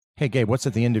Hey, Gabe, what's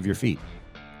at the end of your feet?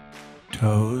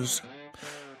 Toes.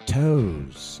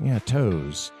 Toes. Yeah,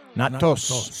 toes. Not tos.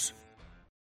 Tos.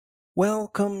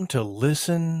 Welcome to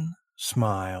Listen,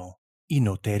 Smile y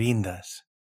No Te Rindas.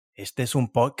 Este es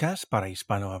un podcast para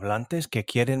hispanohablantes que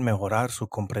quieren mejorar su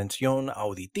comprensión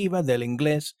auditiva del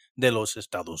inglés de los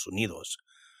Estados Unidos.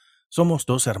 Somos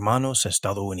dos hermanos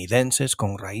estadounidenses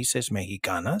con raíces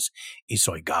mexicanas y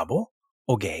soy Gabo,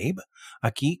 o Gabe,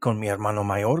 aquí con mi hermano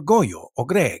mayor Goyo, o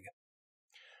Greg.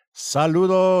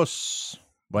 Saludos.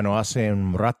 Bueno, hace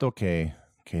un rato que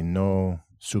no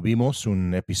subimos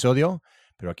un episodio,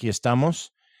 pero aquí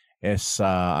estamos. Es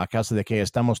a causa de que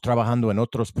estamos trabajando en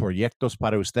otros proyectos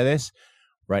para ustedes.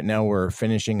 Right now we're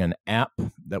finishing an app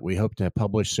that we hope to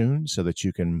publish soon so that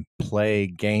you can play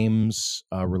games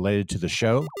related to the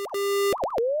show.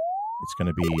 It's going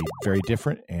to be very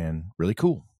different and really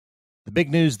cool. The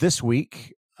big news this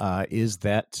week is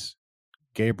that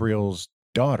Gabriel's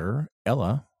daughter,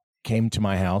 Ella, came to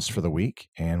my house for the week,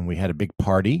 and we had a big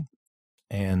party,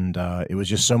 and it was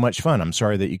just so much fun. I'm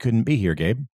sorry that you couldn't be here,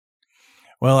 Gabe.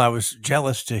 Well, I was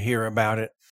jealous to hear about it.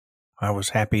 I was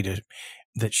happy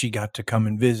that she got to come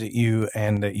and visit you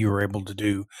and that you were able to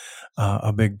do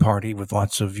a big party with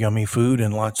lots of yummy food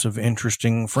and lots of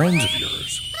interesting friends of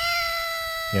yours.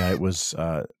 Yeah, it was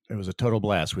a total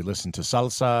blast. We listened to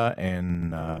salsa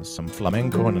and some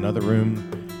flamenco in another room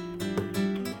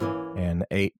and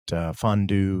ate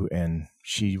fondue, and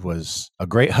she was a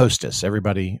great hostess.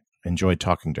 Everybody enjoyed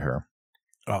talking to her.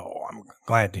 Oh, I'm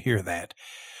glad to hear that.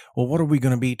 Well, what are we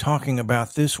going to be talking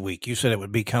about this week? You said it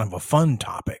would be kind of a fun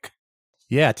topic.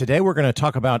 Yeah, today we're going to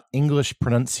talk about English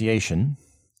pronunciation,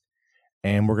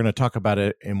 and we're going to talk about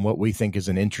it in what we think is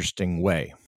an interesting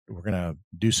way. We're going to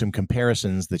do some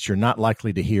comparisons that you're not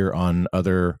likely to hear on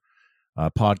other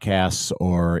podcasts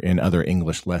or in other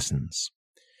English lessons.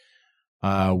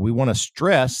 We want to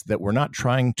stress that we're not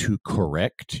trying to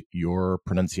correct your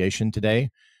pronunciation today.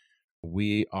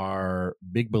 We are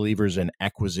big believers in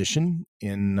acquisition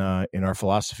in our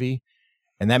philosophy,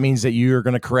 and that means that you're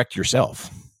going to correct yourself.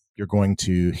 You're going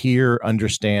to hear,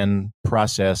 understand,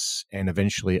 process, and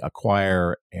eventually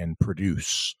acquire and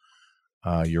produce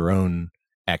your own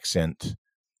accent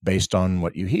based on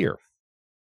what you hear.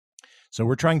 So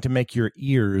we're trying to make your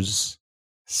ears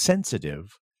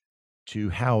sensitive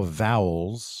to how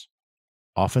vowels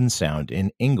often sound in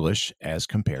English as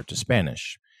compared to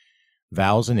Spanish.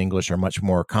 Vowels in English are much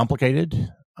more complicated.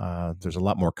 There's a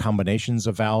lot more combinations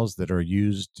of vowels that are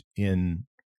used in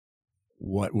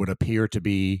what would appear to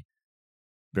be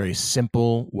very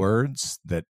simple words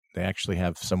that they actually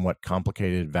have somewhat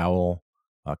complicated vowel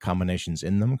combinations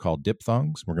in them called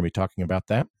diphthongs. We're going to be talking about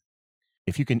that.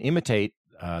 If you can imitate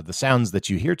the sounds that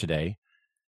you hear today,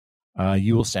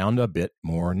 you will sound a bit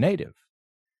more native.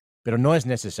 Pero no es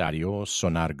necesario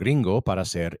sonar gringo para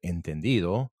ser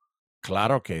entendido.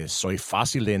 Claro que soy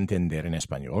fácil de entender en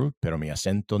español, pero mi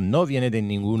acento no viene de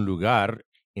ningún lugar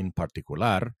en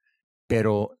particular,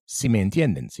 pero si me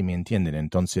entienden.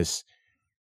 Entonces,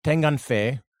 tengan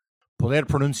fe. Poder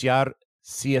pronunciar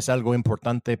sí es algo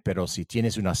importante, pero si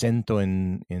tienes un acento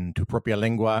en tu propia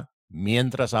lengua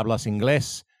mientras hablas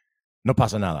inglés, no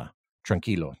pasa nada.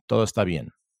 Tranquilo, todo está bien.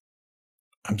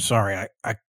 I'm sorry,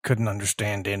 I couldn't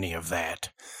understand any of that.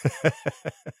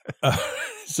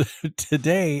 So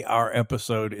today, our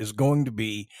episode is going to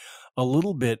be a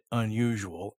little bit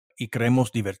unusual, y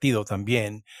creemos divertido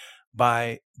también,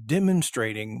 by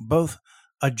demonstrating both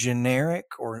a generic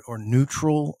or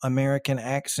neutral American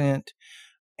accent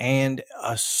and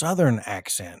a Southern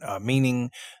accent,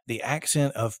 meaning the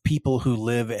accent of people who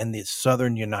live in the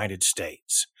Southern United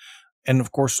States. And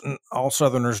of course, all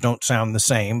Southerners don't sound the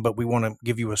same, but we want to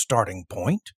give you a starting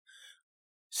point.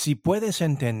 Si puedes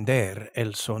entender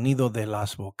el sonido de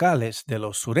las vocales de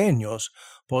los sureños,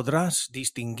 podrás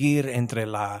distinguir entre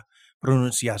la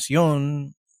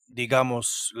pronunciación,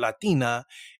 digamos, latina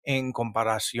en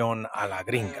comparación a la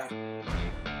gringa.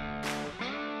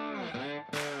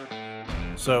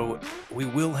 So we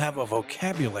will have a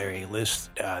vocabulary list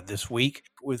this week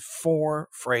with 4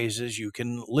 phrases you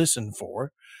can listen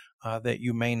for that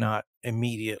you may not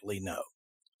immediately know.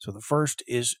 So the first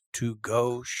is to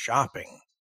go shopping.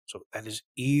 So that is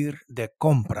ir de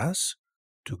compras,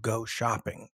 to go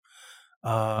shopping.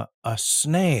 A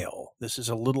snail. This is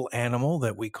a little animal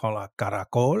that we call a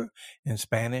caracol. In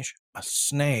Spanish, a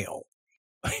snail.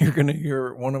 You're going to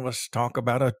hear one of us talk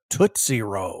about a Tootsie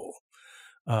Roll.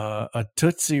 A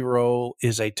Tootsie Roll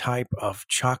is a type of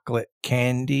chocolate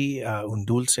candy, un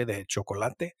dulce de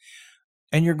chocolate.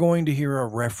 And you're going to hear a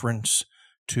reference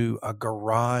to a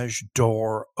garage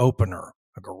door opener.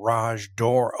 A garage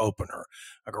door opener.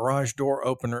 A garage door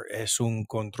opener es un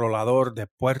controlador de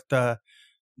puerta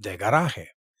de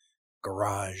garaje.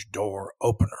 Garage door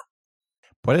opener.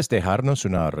 ¿Puedes dejarnos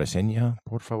una reseña,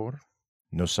 por favor?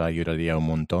 Nos ayudaría un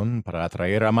montón para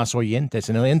atraer a más oyentes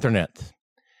en el Internet.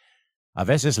 A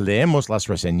veces leemos las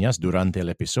reseñas durante el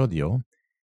episodio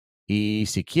y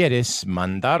si quieres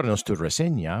mandarnos tu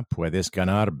reseña, puedes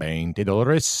ganar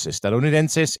 $20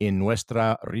 estadounidenses en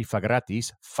nuestra rifa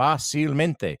gratis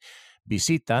fácilmente.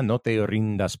 Visita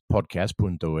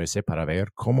noterindaspodcast.es para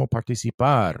ver cómo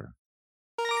participar.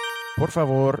 Por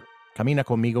favor, camina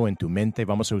conmigo en tu mente.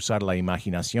 Vamos a usar la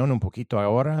imaginación un poquito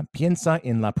ahora. Piensa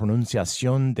en la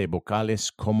pronunciación de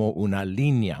vocales como una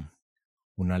línea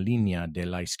de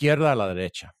la izquierda a la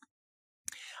derecha.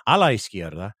 A la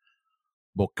izquierda,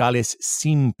 vocales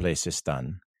simples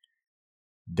están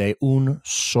de un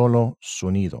solo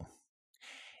sonido.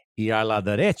 Y a la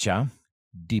derecha,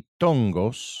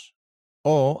 diptongos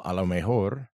o, a lo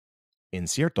mejor, en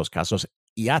ciertos casos,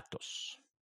 hiatos,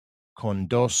 con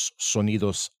dos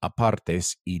sonidos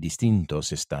apartes y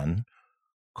distintos están,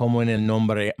 como en el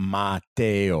nombre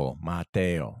Mateo.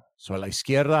 So, a la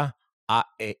izquierda, A,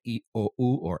 E, I, O,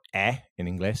 U, o en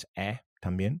inglés,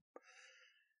 también.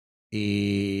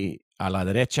 Y a la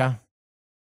derecha,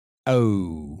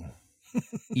 O,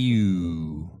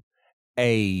 U,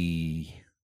 A,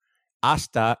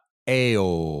 hasta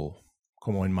EO,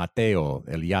 como en Mateo,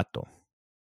 el hiato.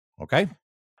 ¿Ok?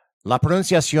 La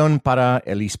pronunciación para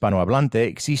el hispanohablante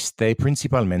existe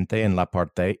principalmente en la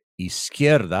parte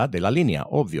izquierda de la línea,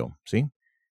 obvio, ¿sí?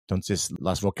 Entonces,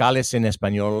 las vocales en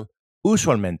español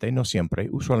usualmente, no siempre,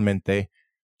 usualmente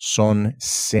son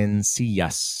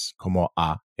sencillas, como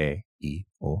A, E, I,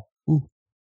 O, U.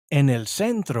 En el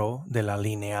centro de la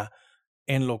línea,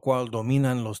 en lo cual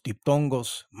dominan los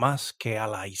diptongos más que a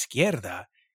la izquierda,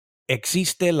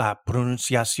 existe la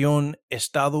pronunciación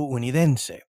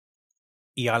estadounidense.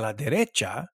 Y a la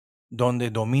derecha,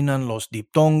 donde dominan los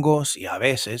diptongos y a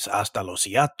veces hasta los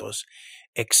hiatos,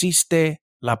 existe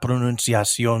la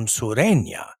pronunciación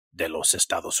sureña de los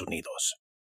Estados Unidos.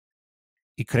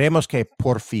 Y creemos que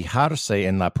por fijarse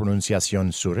en la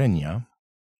pronunciación sureña,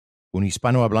 un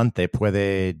hispanohablante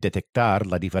puede detectar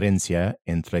la diferencia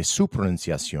entre su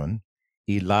pronunciación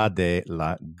y la de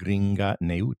la gringa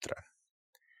neutra.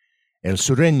 El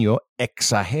sureño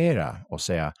exagera,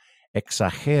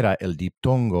 exagera el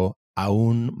diptongo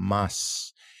aún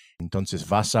más. Entonces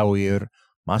vas a oír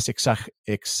más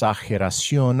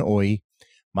exageración hoy,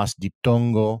 más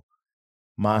diptongo,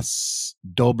 más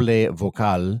doble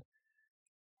vocal,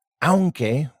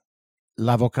 aunque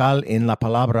la vocal en la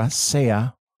palabra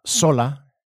sea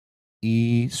sola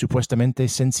y supuestamente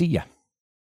sencilla.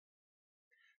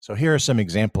 So here are some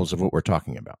examples of what we're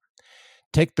talking about.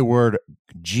 Take the word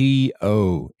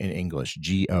G-O in English,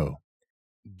 G-O.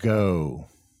 Go,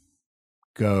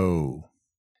 go.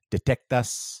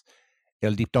 ¿Detectas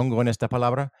el diptongo en esta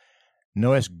palabra?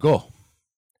 No es go,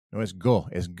 es go,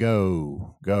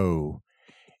 go.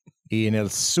 Y en el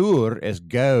sur es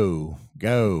go,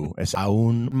 go. Es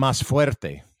aún más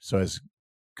fuerte. So es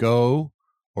go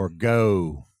or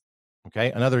go.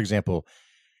 Okay, another example,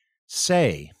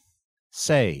 say.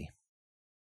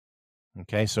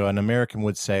 Okay, so an American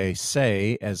would say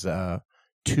as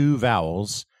two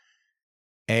vowels,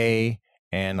 A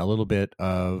and a little bit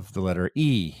of the letter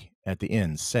E at the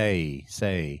end, say.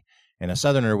 And a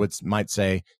Southerner might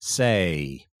say,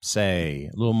 a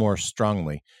little more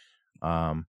strongly.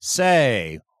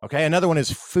 Say. Okay, another one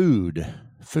is food.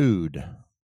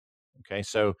 Okay,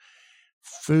 so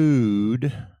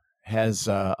food has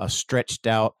a stretched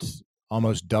out,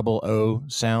 almost double O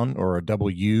sound or a double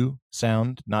U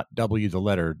sound, not W the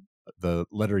letter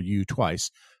U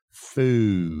twice.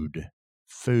 Food.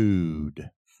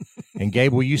 And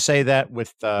Gabe, will you say that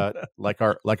with like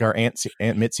our Aunt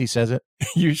Mitzi says it?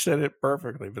 You said it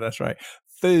perfectly, but that's right.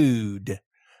 Food.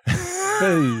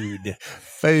 So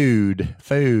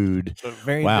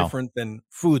very different than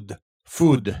food.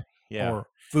 Yeah. Or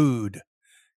food.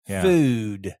 Yeah.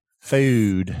 Food.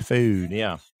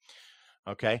 Yeah.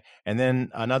 Okay. And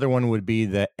then another one would be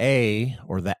the A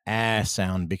or the A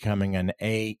sound becoming an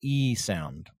AE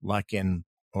sound,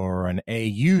 or an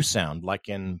AU sound, like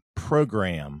in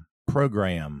program. A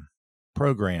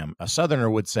Southerner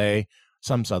would say,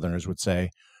 some Southerners would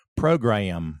say,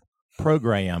 program,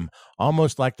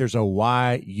 almost like there's a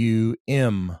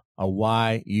Y-U-M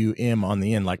on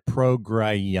the end, like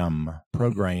program.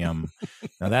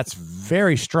 Now that's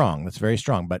very strong,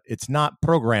 but it's not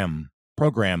program,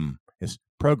 it's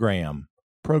program.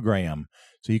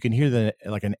 So you can hear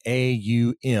like an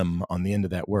A-U-M on the end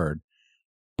of that word,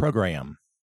 program.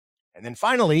 And then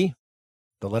finally,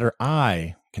 The letter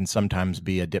I can sometimes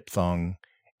be a diphthong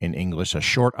in English, a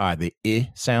short I, the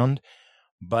I sound.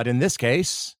 But in this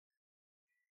case,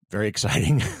 very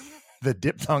exciting, the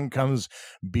diphthong comes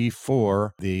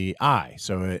before the I.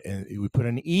 So we put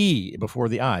an E before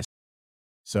the I.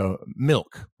 So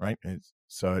milk, right?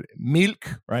 So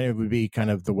milk, right? It would be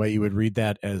kind of the way you would read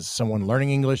that as someone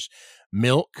learning English.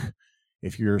 Milk,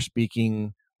 if you're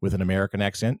speaking with an American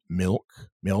accent, milk,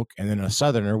 milk. And then a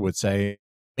Southerner would say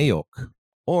milk.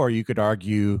 Or you could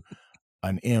argue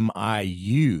an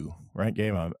M-I-U, right?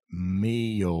 Gave a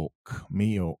milk.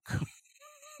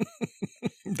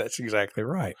 That's exactly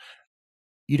right.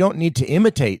 You don't need to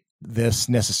imitate this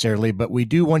necessarily, but we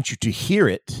do want you to hear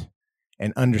it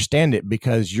and understand it,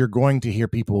 because you're going to hear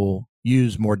people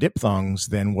use more diphthongs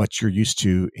than what you're used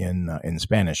to in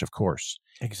Spanish, of course.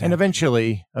 Exactly. And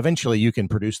eventually you can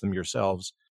produce them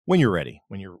yourselves when you're ready,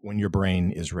 when your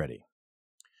brain is ready.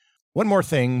 One more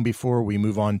thing before we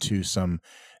move on to some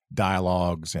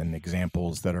dialogues and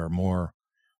examples that are more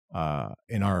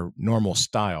in our normal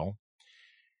style,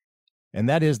 and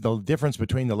that is the difference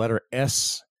between the letter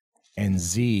S and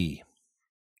Z.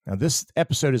 Now, this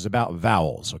episode is about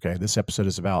vowels, okay? This episode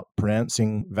is about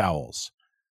pronouncing vowels.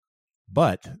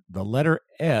 But the letter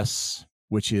S,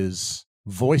 which is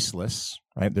voiceless,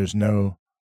 right? There's no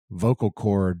vocal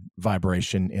cord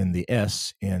vibration in the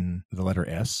S in the letter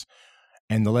S.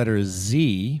 And the letter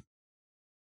Z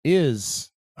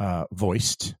is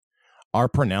voiced, are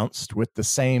pronounced with the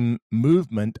same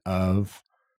movement of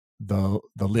the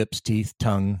lips, teeth,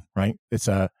 tongue, right? It's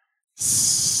a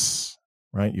S,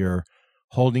 right? You're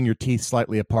holding your teeth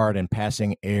slightly apart and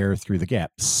passing air through the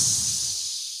gap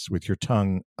with your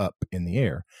tongue up in the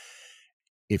air.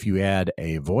 If you add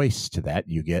a voice to that,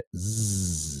 you get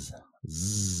Z,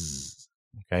 Z,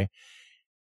 okay?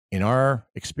 In our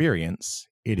experience,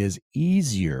 it is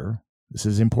easier, this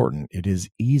is important, it is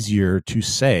easier to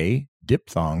say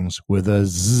diphthongs with a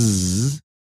Z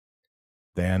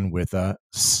than with a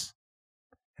S.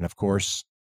 And of course,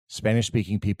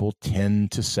 Spanish-speaking people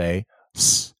tend to say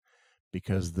S,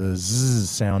 because the Z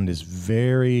sound is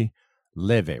very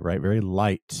leve, right? Very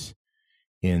light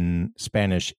in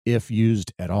Spanish, if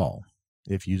used at all.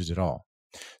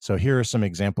 So here are some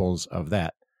examples of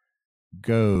that.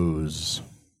 Goes.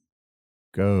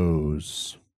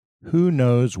 Who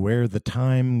knows where the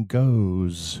time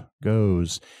goes?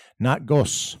 Not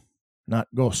gos,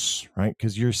 right?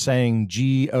 Because you're saying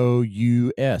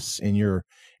Gous in your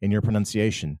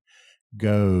pronunciation.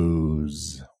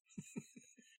 Goes.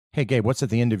 Hey, Gabe, what's at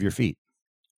the end of your feet?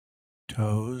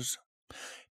 Toes.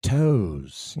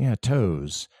 Yeah,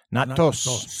 toes. Not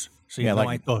tos. See, yeah, no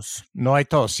hay tos. No hay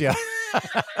tos, yeah.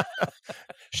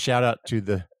 Shout out to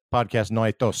the podcast No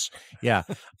hay tos. Yeah.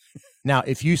 Now,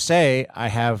 if you say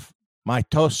my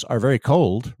toes are very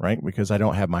cold, right, because I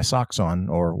don't have my socks on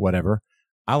or whatever,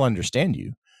 I'll understand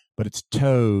you. But it's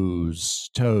toes.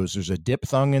 There's a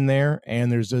diphthong in there,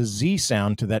 and there's a Z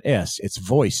sound to that S. It's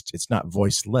voiced. It's not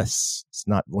voiceless.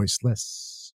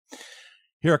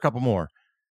 Here are a couple more.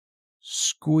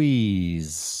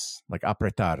 Squeeze, like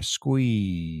apretar.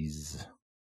 Squeeze,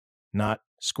 not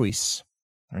squeeze,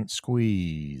 right?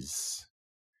 Squeeze.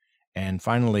 And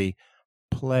finally,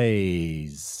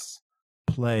 plays,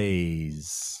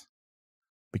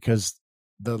 because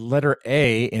the letter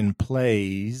A in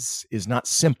plays is not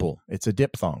simple. It's a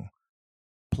diphthong.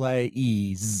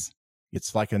 Plays.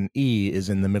 It's like an E is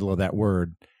in the middle of that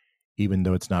word, even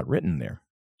though it's not written there.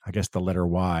 I guess the letter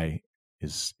Y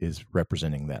is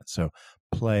representing that. So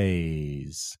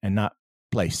plays and not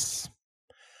place.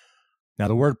 Now,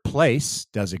 the word place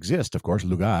does exist, of course,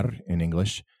 lugar in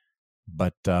English,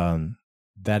 but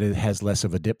that it has less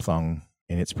of a diphthong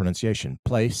in its pronunciation.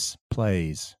 Place,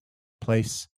 plays.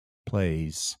 Place,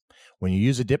 plays. When you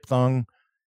use a diphthong,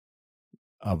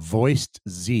 a voiced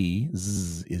Z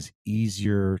is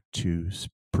easier to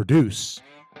produce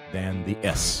than the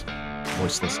S,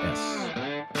 voiceless S.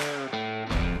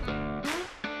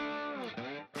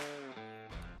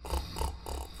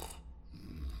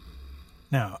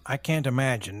 Now, I can't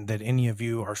imagine that any of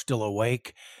you are still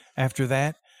awake after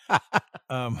that.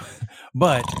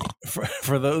 But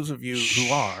for those of you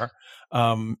who are,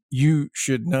 you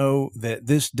should know that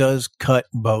this does cut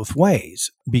both ways.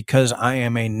 Because I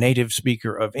am a native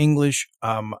speaker of English,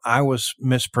 I was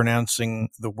mispronouncing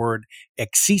the word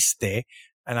existe,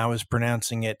 and I was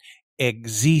pronouncing it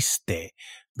existe,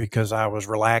 because I was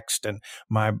relaxed and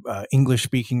my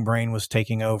English-speaking brain was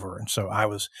taking over. And so I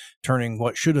was turning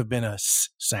what should have been a S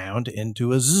sound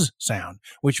into a Z sound,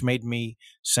 which made me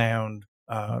sound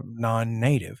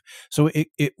non-native. So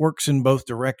it works in both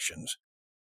directions.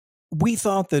 we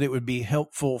thought that it would be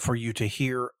helpful for you to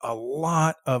hear a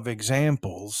lot of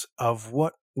examples of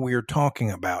what we're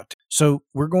talking about. So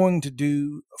we're going to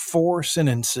do 4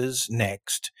 sentences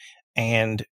next,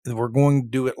 and we're going to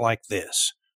do it like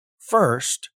this.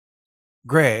 First,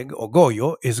 Greg or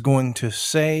Goyo is going to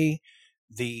say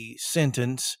the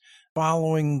sentence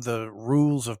following the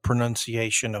rules of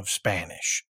pronunciation of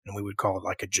Spanish, and we would call it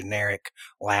like a generic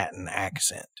Latin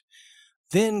accent.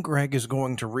 Then Greg is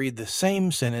going to read the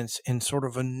same sentence in sort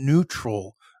of a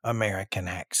neutral American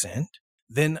accent.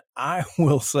 Then I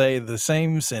will say the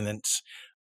same sentence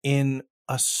in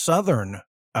a Southern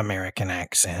American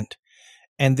accent.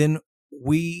 And then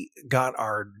we got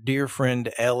our dear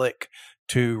friend Alec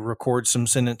to record some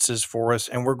sentences for us,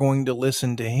 and we're going to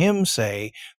listen to him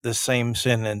say the same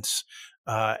sentence.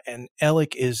 And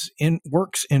Alec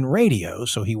works in radio,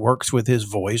 so he works with his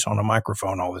voice on a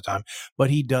microphone all the time, but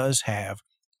he does have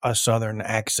a Southern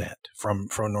accent from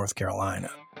North Carolina.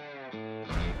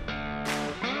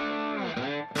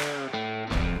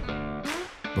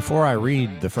 Before I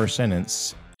read the first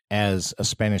sentence as a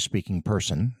Spanish-speaking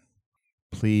person,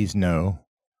 please know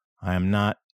I am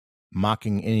not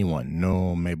mocking anyone.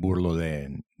 No me burlo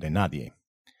de nadie.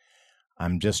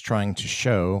 I'm just trying to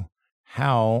show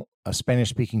how a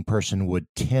Spanish-speaking person would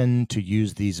tend to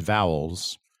use these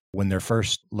vowels when they're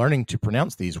first learning to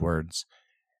pronounce these words,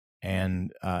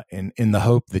 and in the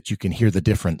hope that you can hear the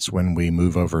difference when we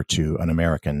move over to an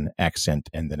American accent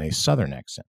and then a Southern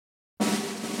accent.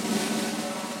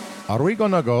 Are we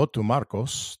going to go to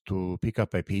Marcos to pick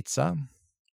up a pizza,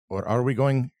 or are we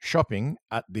going shopping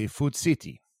at the Food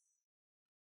City?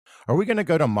 Are we going to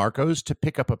go to Marcos to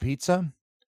pick up a pizza,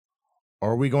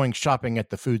 or are we going shopping at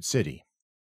the Food City?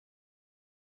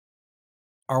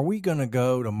 Are we going to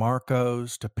go to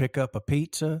Marco's to pick up a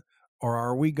pizza, or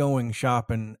are we going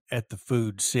shopping at the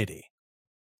Food City?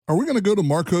 Are we going to go to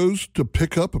Marco's to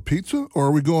pick up a pizza, or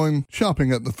are we going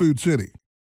shopping at the Food City?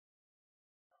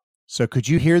 So could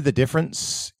you hear the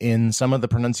difference in some of the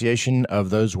pronunciation of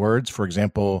those words? For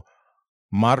example,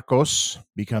 Marcos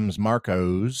becomes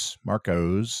Marcos.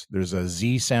 Marcos. There's a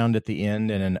Z sound at the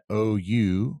end and an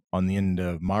OU on the end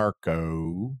of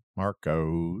Marco.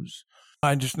 Marcos.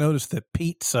 I just noticed that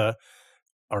pizza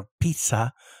or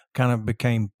pizza kind of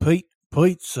became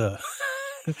pizza.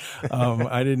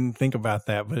 I didn't think about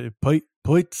that, but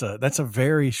pizza, that's a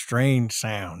very strange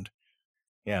sound.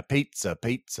 Yeah, pizza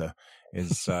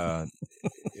is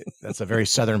that's a very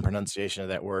Southern pronunciation of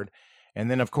that word. And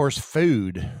then, of course,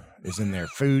 food is in there.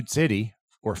 Food City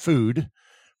or food.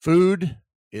 Food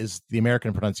is the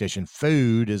American pronunciation.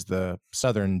 Food is the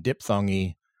Southern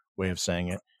diphthongy way of saying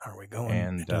it. Are we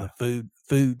going to the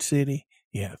food city?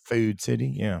 Yeah. Food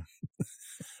City. Yeah.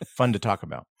 Fun to talk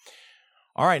about.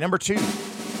 All right. Number 2.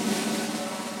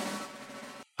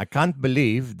 I can't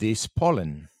believe this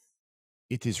pollen.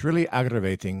 It is really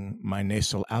aggravating my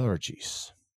nasal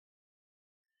allergies.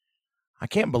 I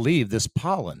can't believe this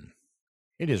pollen.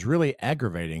 It is really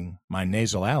aggravating my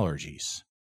nasal allergies.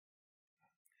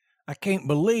 I can't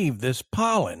believe this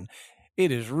pollen.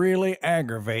 It is really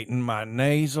aggravating my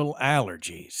nasal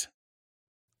allergies.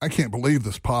 I can't believe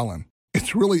this pollen.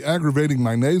 It's really aggravating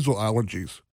my nasal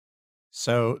allergies.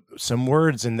 So some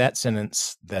words in that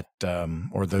sentence that,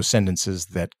 or those sentences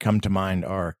that come to mind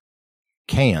are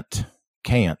can't.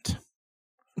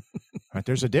 Right,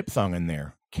 there's a diphthong in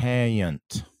there.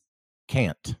 Can't.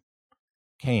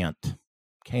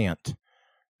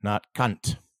 Not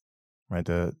cunt. Right,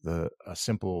 a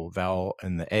simple vowel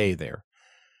in the A there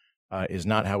is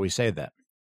not how we say that.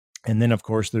 And then, of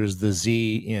course, there's the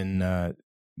Z in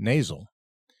nasal.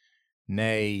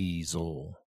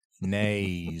 Nasal.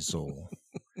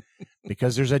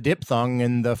 Because there's a diphthong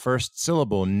in the first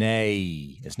syllable,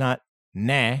 nay. It's not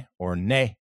na or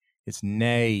ne. It's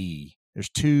nay. There's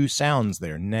 2 sounds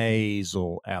there,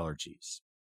 nasal allergies.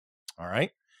 All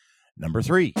right. Number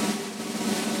 3.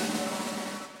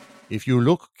 If you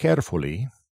look carefully,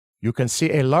 you can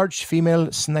see a large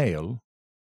female snail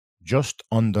just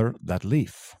under that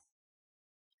leaf.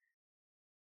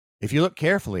 If you look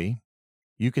carefully,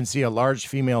 you can see a large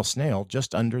female snail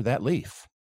just under that leaf.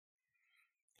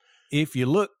 If you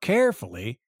look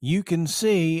carefully, you can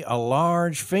see a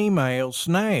large female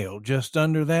snail just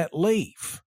under that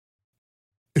leaf.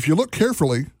 If you look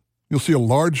carefully, you'll see a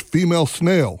large female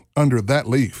snail under that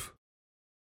leaf.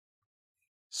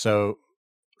 So,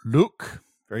 look,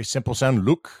 very simple sound,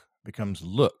 look becomes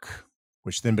look,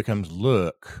 which then becomes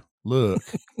look.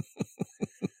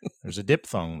 There's a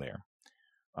diphthong there.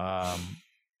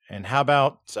 And how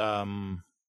about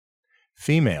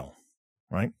female,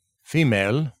 right?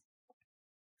 Female.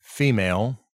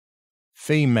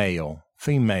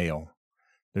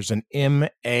 There's an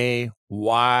M-A-Y-U-L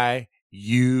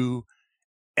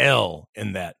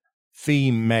in that.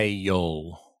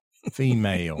 Female.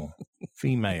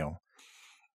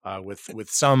 With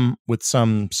some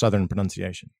Southern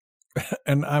pronunciation.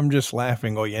 And I'm just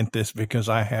laughing, oyentes, because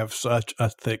I have such a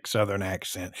thick Southern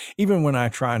accent, even when I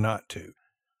try not to.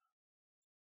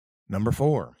 Number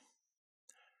 4.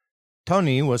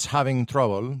 Tony was having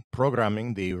trouble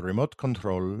programming the remote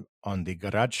control on the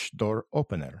garage door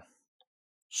opener.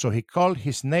 So he called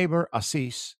his neighbor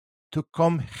Aziz to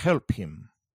come help him.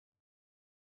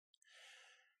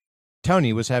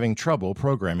 Tony was having trouble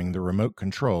programming the remote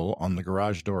control on the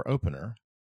garage door opener.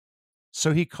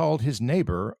 So he called his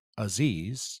neighbor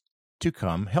Aziz to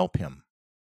come help him.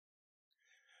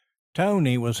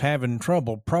 Tony was having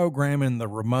trouble programming the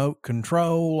remote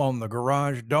control on the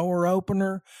garage door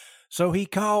opener, so he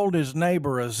called his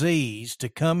neighbor Aziz to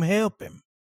come help him.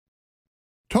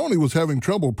 Tony was having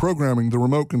trouble programming the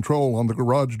remote control on the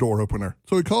garage door opener,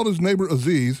 so he called his neighbor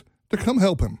Aziz to come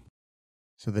help him.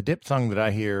 So the diphthong that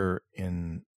I hear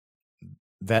in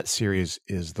that series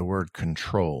is the word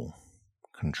control.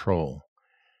 Control.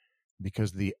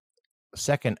 Because the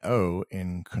second O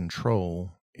in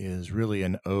control is really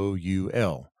an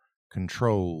O-U-L.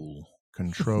 Control.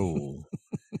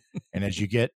 And as you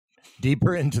get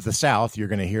deeper into the South, you're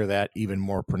going to hear that even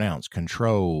more pronounced.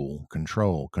 Control.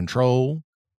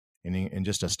 In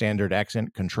just a standard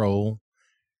accent, control.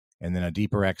 And then a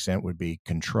deeper accent would be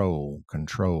control.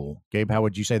 Gabe, how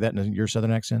would you say that in your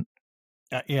Southern accent?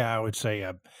 Yeah, I would say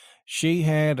she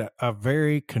had a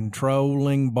very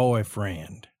controlling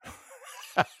boyfriend.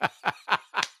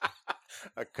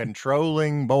 A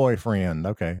controlling boyfriend.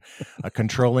 Okay. A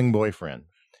controlling boyfriend.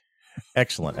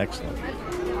 Excellent. Okay.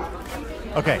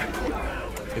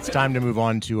 It's time to move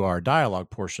on to our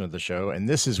dialogue portion of the show. And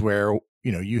this is where,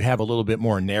 you have a little bit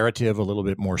more narrative, a little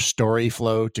bit more story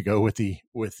flow to go with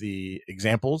the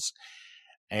examples.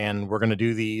 And we're going to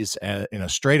do these in a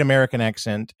straight American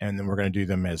accent, and then we're going to do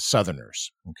them as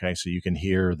Southerners. Okay. So you can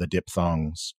hear the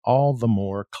diphthongs all the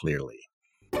more clearly.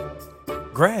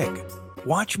 Greg,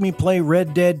 watch me play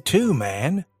Red Dead 2,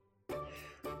 man.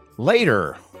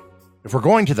 Later. If we're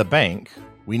going to the bank,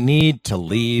 we need to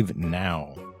leave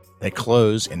now. They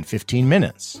close in 15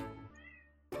 minutes.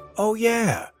 Oh,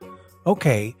 yeah.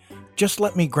 Okay, just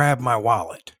let me grab my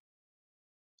wallet.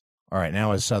 All right,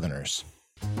 now as Southerners.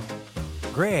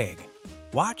 Greg,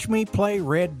 watch me play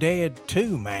Red Dead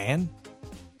 2, man.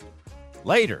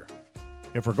 Later.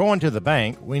 If we're going to the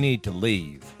bank, we need to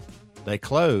leave. They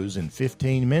close in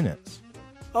 15 minutes.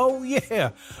 Oh,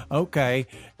 yeah. Okay,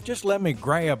 just let me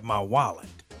grab my wallet.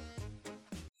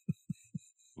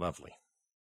 Lovely.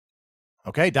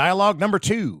 Okay, dialogue number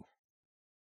 2.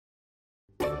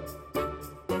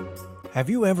 Have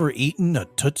you ever eaten a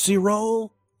Tootsie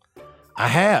Roll? I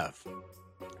have.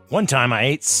 One time I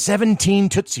ate 17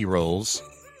 Tootsie Rolls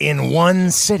in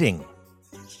one sitting.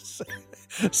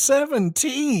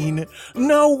 17?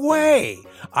 No way!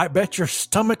 I bet your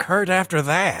stomach hurt after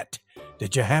that.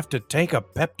 Did you have to take a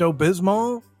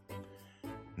Pepto-Bismol?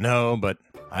 No, but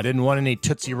I didn't want any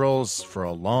Tootsie Rolls for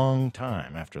a long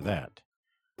time after that.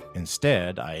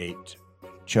 Instead, I ate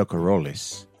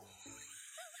Chocorroles.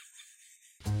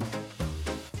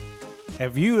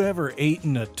 Have you ever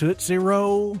eaten a Tootsie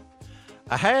Roll?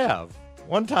 I have.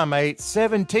 One time I ate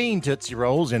 17 Tootsie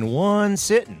Rolls in one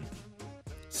sitting.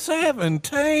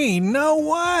 17? No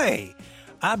way!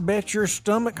 I bet your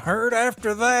stomach hurt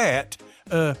after that.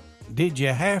 Did you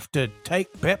have to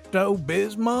take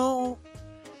Pepto-Bismol?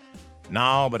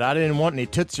 No, but I didn't want any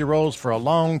Tootsie Rolls for a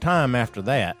long time after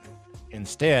that.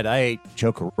 Instead, I ate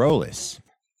Chocorroles.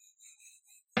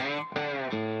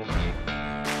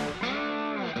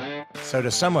 So to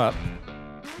sum up,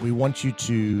 we want you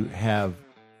to have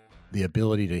the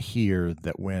ability to hear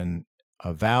that when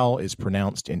a vowel is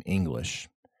pronounced in English,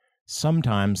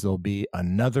 sometimes there'll be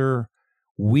another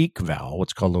weak vowel,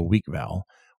 what's called a weak vowel,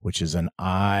 which is an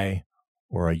I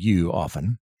or a U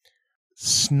often,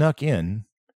 snuck in,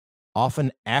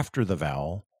 often after the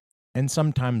vowel, and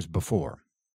sometimes before.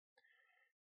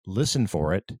 Listen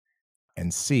for it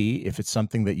and see if it's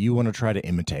something that you want to try to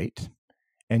imitate.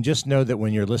 And just know that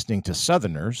when you're listening to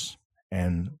Southerners,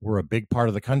 and we're a big part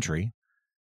of the country,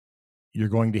 you're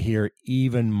going to hear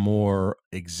even more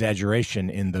exaggeration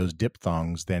in those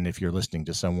diphthongs than if you're listening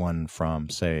to someone from,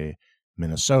 say,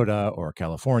 Minnesota or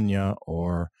California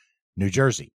or New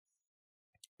Jersey.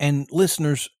 And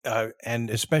listeners, and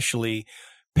especially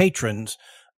patrons,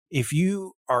 if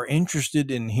you are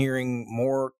interested in hearing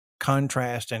more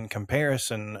contrast and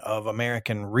comparison of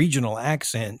American regional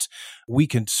accents, we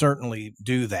can certainly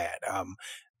do that.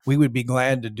 We would be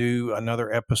glad to do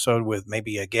another episode with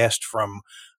maybe a guest from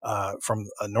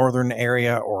a northern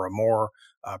area or a more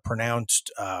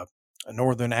pronounced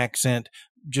northern accent.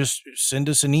 Just send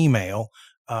us an email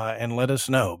and let us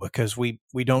know, because we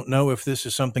don't know if this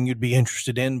is something you'd be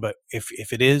interested in, but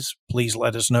if it is, please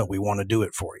let us know. We want to do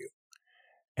it for you.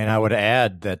 And I would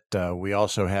add that we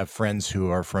also have friends who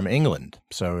are from England.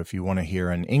 So if you want to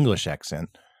hear an English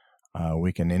accent,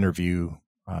 we can interview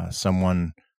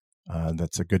someone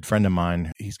that's a good friend of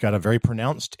mine. He's got a very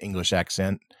pronounced English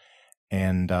accent,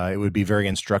 and it would be very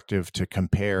instructive to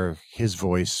compare his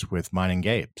voice with mine and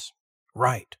Gabe's.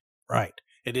 Right.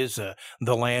 It is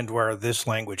the land where this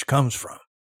language comes from.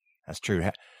 That's true.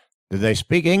 Do they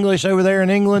speak English over there in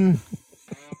England?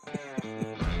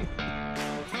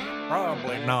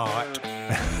 Probably not.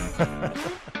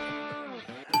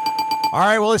 All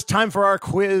right, well, it's time for our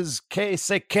quiz. ¿Qué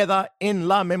se queda en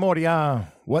la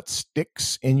memoria? What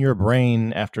sticks in your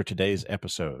brain after today's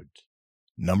episode?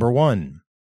 Number 1.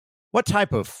 What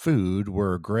type of food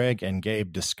were Greg and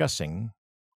Gabe discussing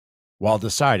while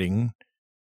deciding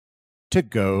to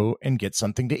go and get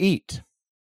something to eat?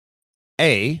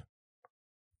 A,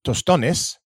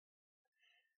 tostones.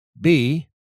 B,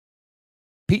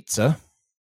 pizza.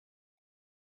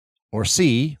 Or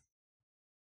C,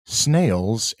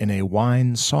 snails in a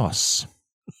wine sauce.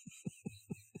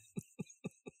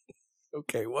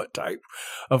 Okay, what type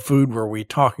of food were we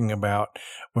talking about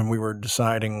when we were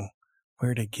deciding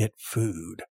where to get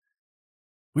food?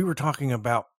 We were talking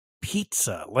about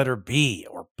pizza, letter B,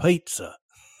 or pizza.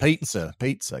 Pizza,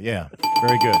 yeah.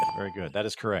 Very good. That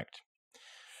is correct.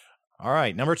 All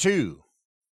right, number 2.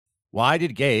 Why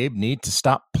did Gabe need to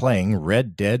stop playing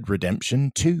Red Dead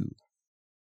Redemption 2?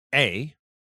 A,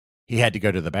 he had to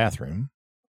go to the bathroom.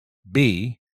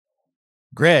 B,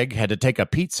 Greg had to take a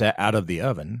pizza out of the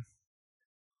oven.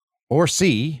 Or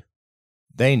C,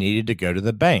 they needed to go to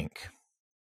the bank.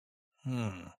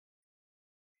 Well,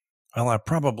 I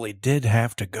probably did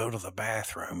have to go to the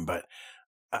bathroom, but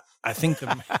I think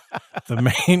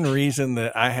the main reason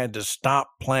that I had to stop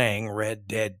playing Red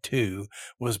Dead 2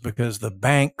 was because the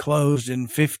bank closed in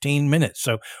 15 minutes.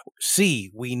 So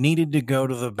C, we needed to go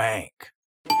to the bank.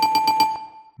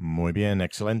 Muy bien,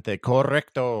 excelente,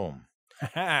 correcto.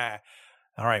 All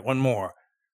right, one more.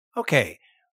 Okay,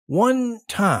 one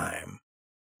time,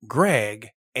 Greg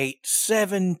ate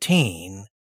 17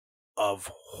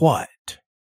 of what?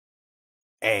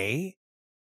 A,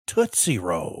 Tootsie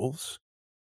Rolls.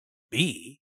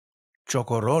 B,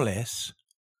 Chocorroles.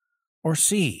 Or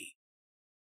C,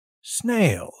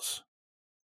 snails.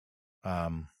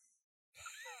 I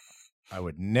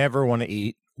would never want to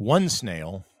eat one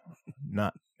snail,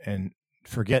 and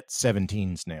forget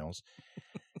 17 snails.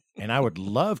 And I would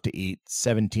love to eat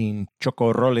 17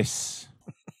 chocorroles,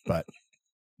 but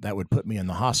that would put me in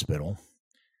the hospital.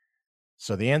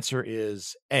 So the answer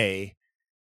is A,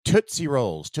 Tootsie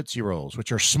Rolls,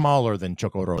 which are smaller than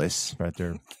chocorroles, right?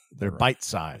 They're bite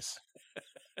size.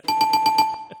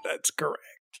 That's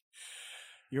correct.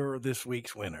 You're this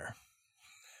week's winner.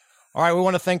 All right, we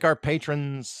want to thank our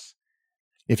patrons.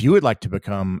 If you would like to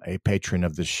become a patron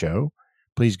of this show,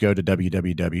 please go to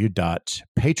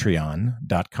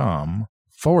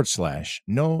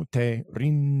www.patreon.com/No Te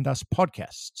Rindas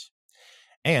Podcast.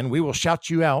 And we will shout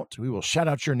you out. We will shout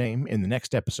out your name in the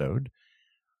next episode.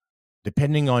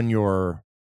 Depending on your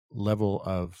level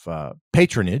of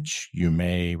patronage, you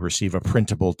may receive a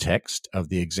printable text of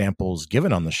the examples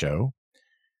given on the show.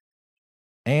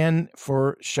 And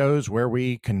for shows where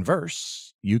we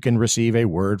converse, you can receive a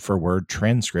word-for-word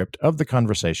transcript of the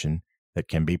conversation that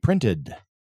can be printed.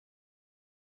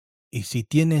 Y si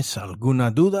tienes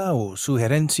alguna duda o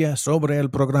sugerencia sobre el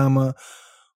programa,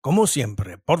 como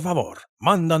siempre, por favor,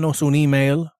 mándanos un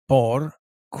email por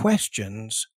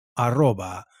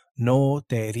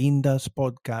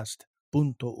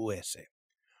questions@noterrindaspodcast.us.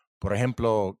 Por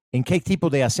ejemplo, ¿en qué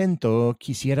tipo de acento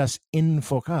quisieras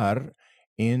enfocar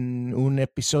en un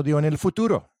episodio en el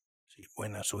futuro? Sí,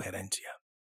 buena sugerencia.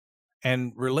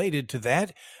 And related to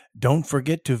that, don't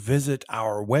forget to visit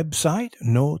our website,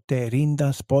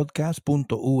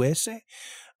 noterrindaspodcast.us,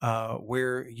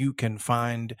 where you can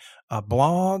find a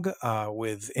blog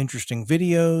with interesting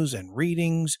videos and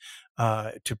readings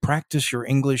to practice your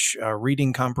English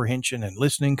reading comprehension and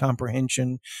listening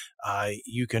comprehension.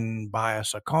 You can buy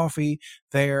us a coffee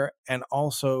there, and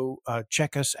also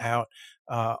check us out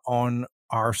on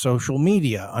our social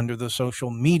media under the social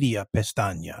media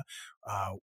pestaña.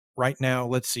 Right now,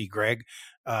 let's see, Greg,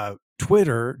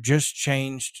 Twitter just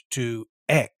changed to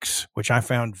X, which I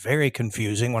found very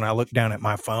confusing when I looked down at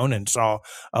my phone and saw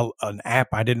an app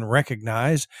I didn't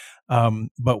recognize.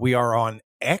 But we are on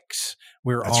X.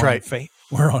 That's right.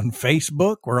 We're on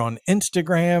Facebook. We're on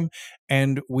Instagram.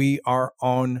 And we are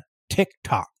on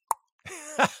TikTok.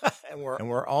 and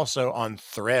we're also on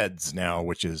Threads now,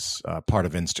 which is part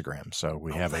of Instagram. So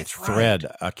we have a Thread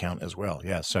account as well.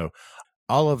 Yeah. So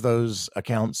all of those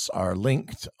accounts are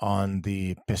linked on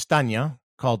the pestaña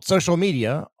called social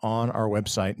media on our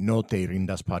website,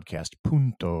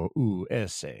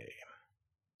 noteerindaspodcast.us.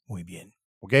 Muy bien.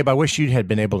 Well, Gabe, I wish you had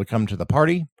been able to come to the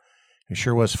party. It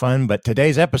sure was fun, but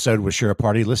today's episode was sure a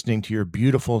party listening to your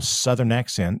beautiful Southern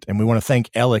accent. And we want to thank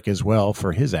Alec as well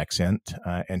for his accent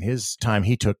and his time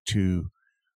he took to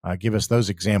give us those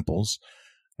examples.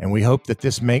 And we hope that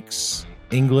this makes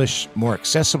English more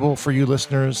accessible for you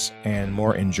listeners and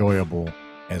more enjoyable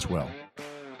as well.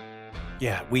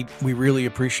 Yeah, we really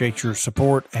appreciate your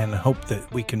support and hope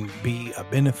that we can be a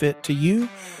benefit to you.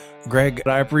 Greg,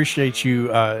 I appreciate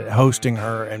you hosting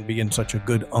her and being such a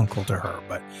good uncle to her.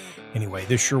 But anyway,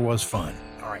 this sure was fun.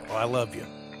 All right, well, I love you.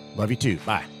 Love you too.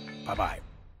 Bye. Bye-bye.